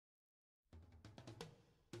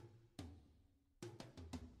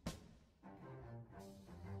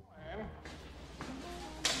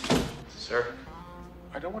sir.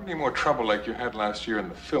 I don't want any more trouble like you had last year in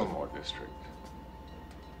the Fillmore district.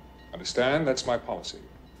 Understand? That's my policy.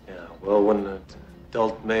 Yeah, well, when an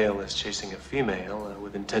adult male is chasing a female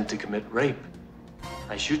with intent to commit rape,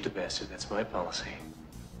 I shoot the bastard. That's my policy.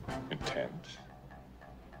 Intent?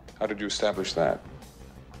 How did you establish that?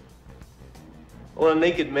 Well, a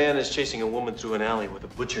naked man is chasing a woman through an alley with a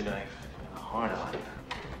butcher knife and a heart on.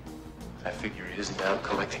 I figure he isn't out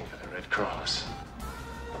collecting for the Red Cross.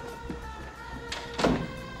 I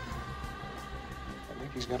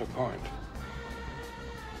think he's got a point.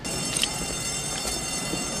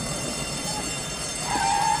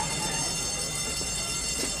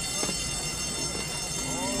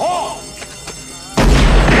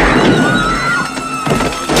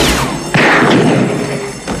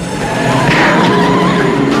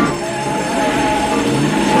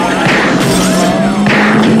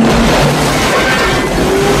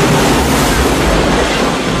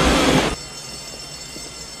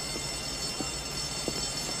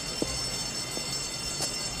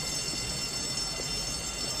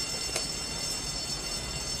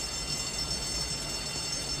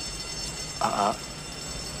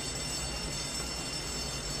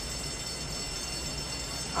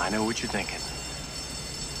 I know what you're thinking.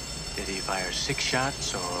 Did he fire 6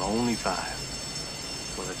 shots or only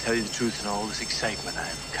 5? Well, to tell you the truth, in all this excitement,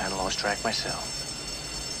 I've kind of lost track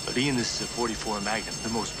myself. But Ian, this is a .44 Magnum, the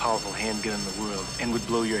most powerful handgun in the world, and would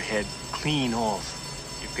blow your head clean off.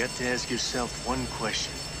 You've got to ask yourself one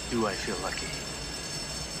question. Do I feel lucky?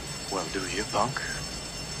 Well, do you, punk?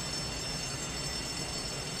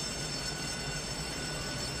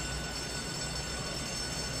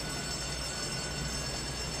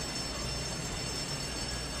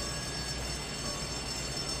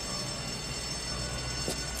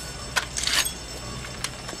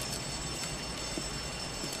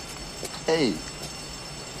 Hey,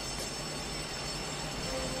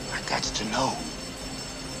 I got to know.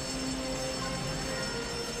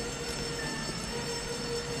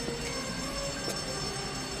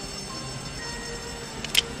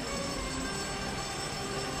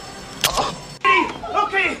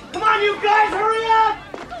 Okay, come on, you guys, hurry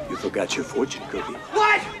up! You forgot your fortune cookie.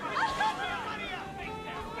 What?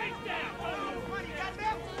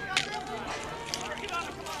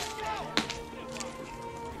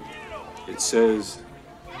 It says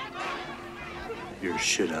you're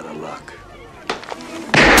shit out of luck.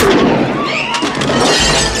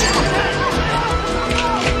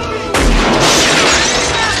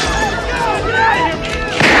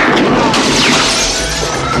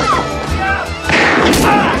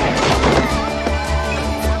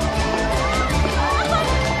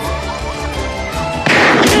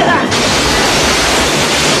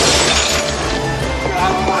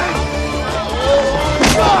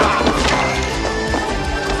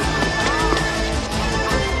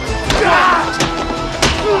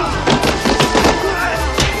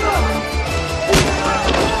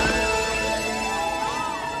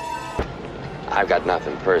 I've got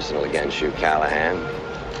nothing personal against you, Callahan.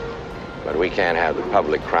 But we can't have the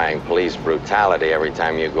public crying police brutality every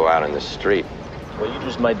time you go out on the street. Well, you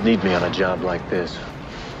just might need me on a job like this.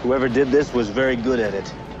 Whoever did this was very good at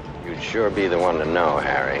it. You'd sure be the one to know,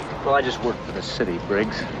 Harry. Well, I just work for the city,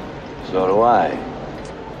 Briggs. So do I.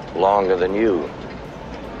 Longer than you.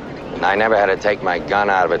 And I never had to take my gun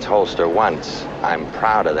out of its holster once. I'm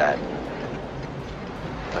proud of that.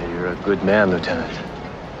 Well, you're a good man, Lieutenant.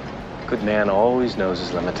 A good man always knows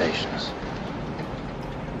his limitations.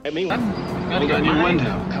 I mean, hold on your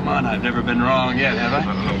window. Come on, I've never been wrong yet, have I?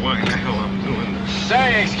 I don't know why the hell I'm doing this.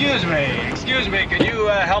 Say, excuse me, can you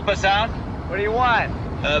help us out? What do you want?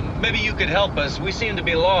 Maybe you could help us. We seem to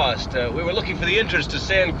be lost. We were looking for the entrance to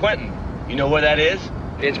San Quentin. You know where that is?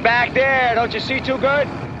 It's back there. Don't you see too good?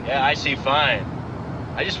 Yeah, I see fine.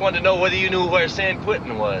 I just wanted to know whether you knew where San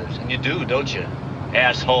Quentin was. And you do, don't you?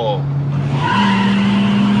 Asshole.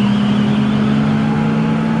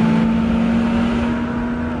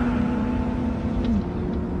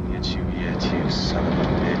 You son of a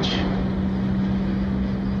bitch.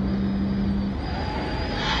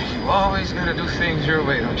 You always gotta do things your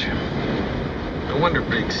way, don't you? No wonder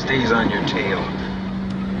Briggs stays on your tail.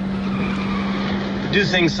 You do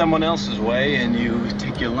things someone else's way, and you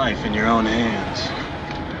take your life in your own hands.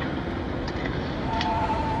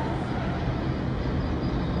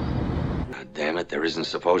 God damn it, there isn't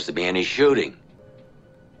supposed to be any shooting.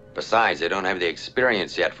 Besides, they don't have the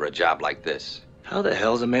experience yet for a job like this. How the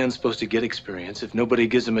hell's a man supposed to get experience if nobody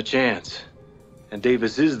gives him a chance? And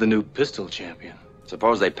Davis is the new pistol champion.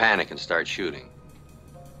 Suppose they panic and start shooting.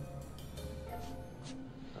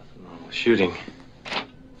 Nothing wrong with shooting.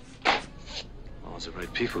 All's a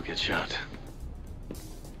Right people get shot.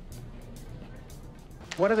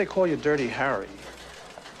 Why do they call you Dirty Harry?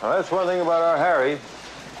 Well, that's one thing about our Harry.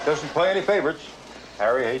 Doesn't play any favorites.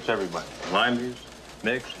 Harry hates everybody. Limeys,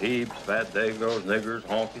 Nicks, Hebes, Fat Dagos, niggers,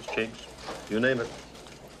 honkies, chinks, you name it.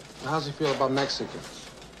 How's he feel about Mexicans?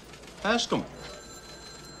 Ask him.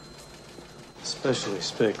 Especially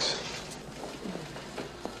Spicks.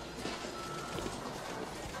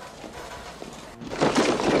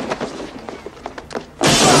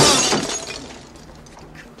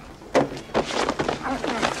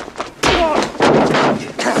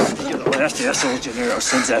 You're the last asshole Gennaro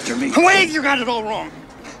sends after me. Wait, you got it all wrong.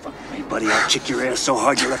 Hey, buddy, I'll kick your ass so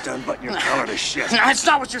hard you'll have to unbutton your collar to shit. That's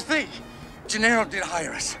not what you think. Gennaro did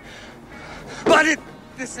hire us. But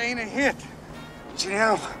this ain't a hit.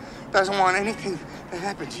 Gennaro doesn't want anything to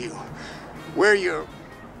happen to you. We're your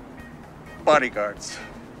bodyguards.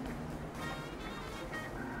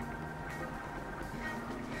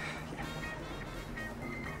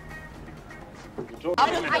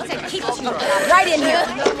 I said keep shooting. Right in here.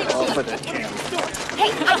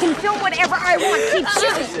 Hey, I can film whatever I want. Keep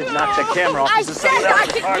shooting. Knock the camera off. I said I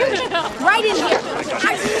can. Right in here.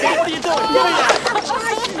 I said. What are you doing?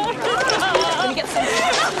 Let me get some.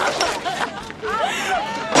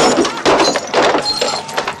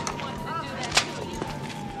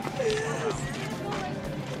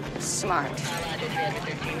 Smart.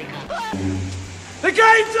 The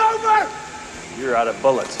game's over! You're out of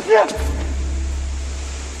bullets. Yeah.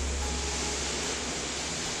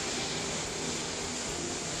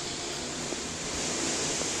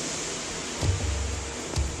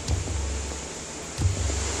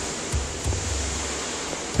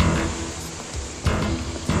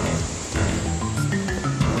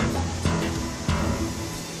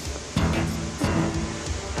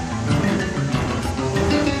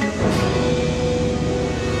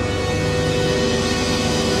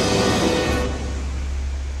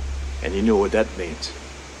 And you know what that means.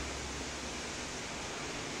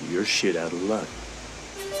 You're shit out of luck.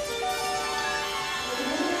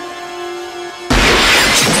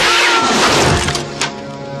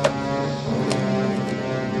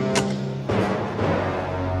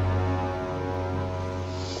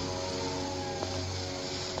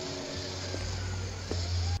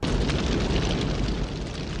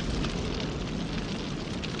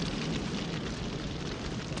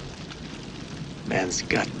 Man's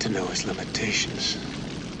got to know his limitations.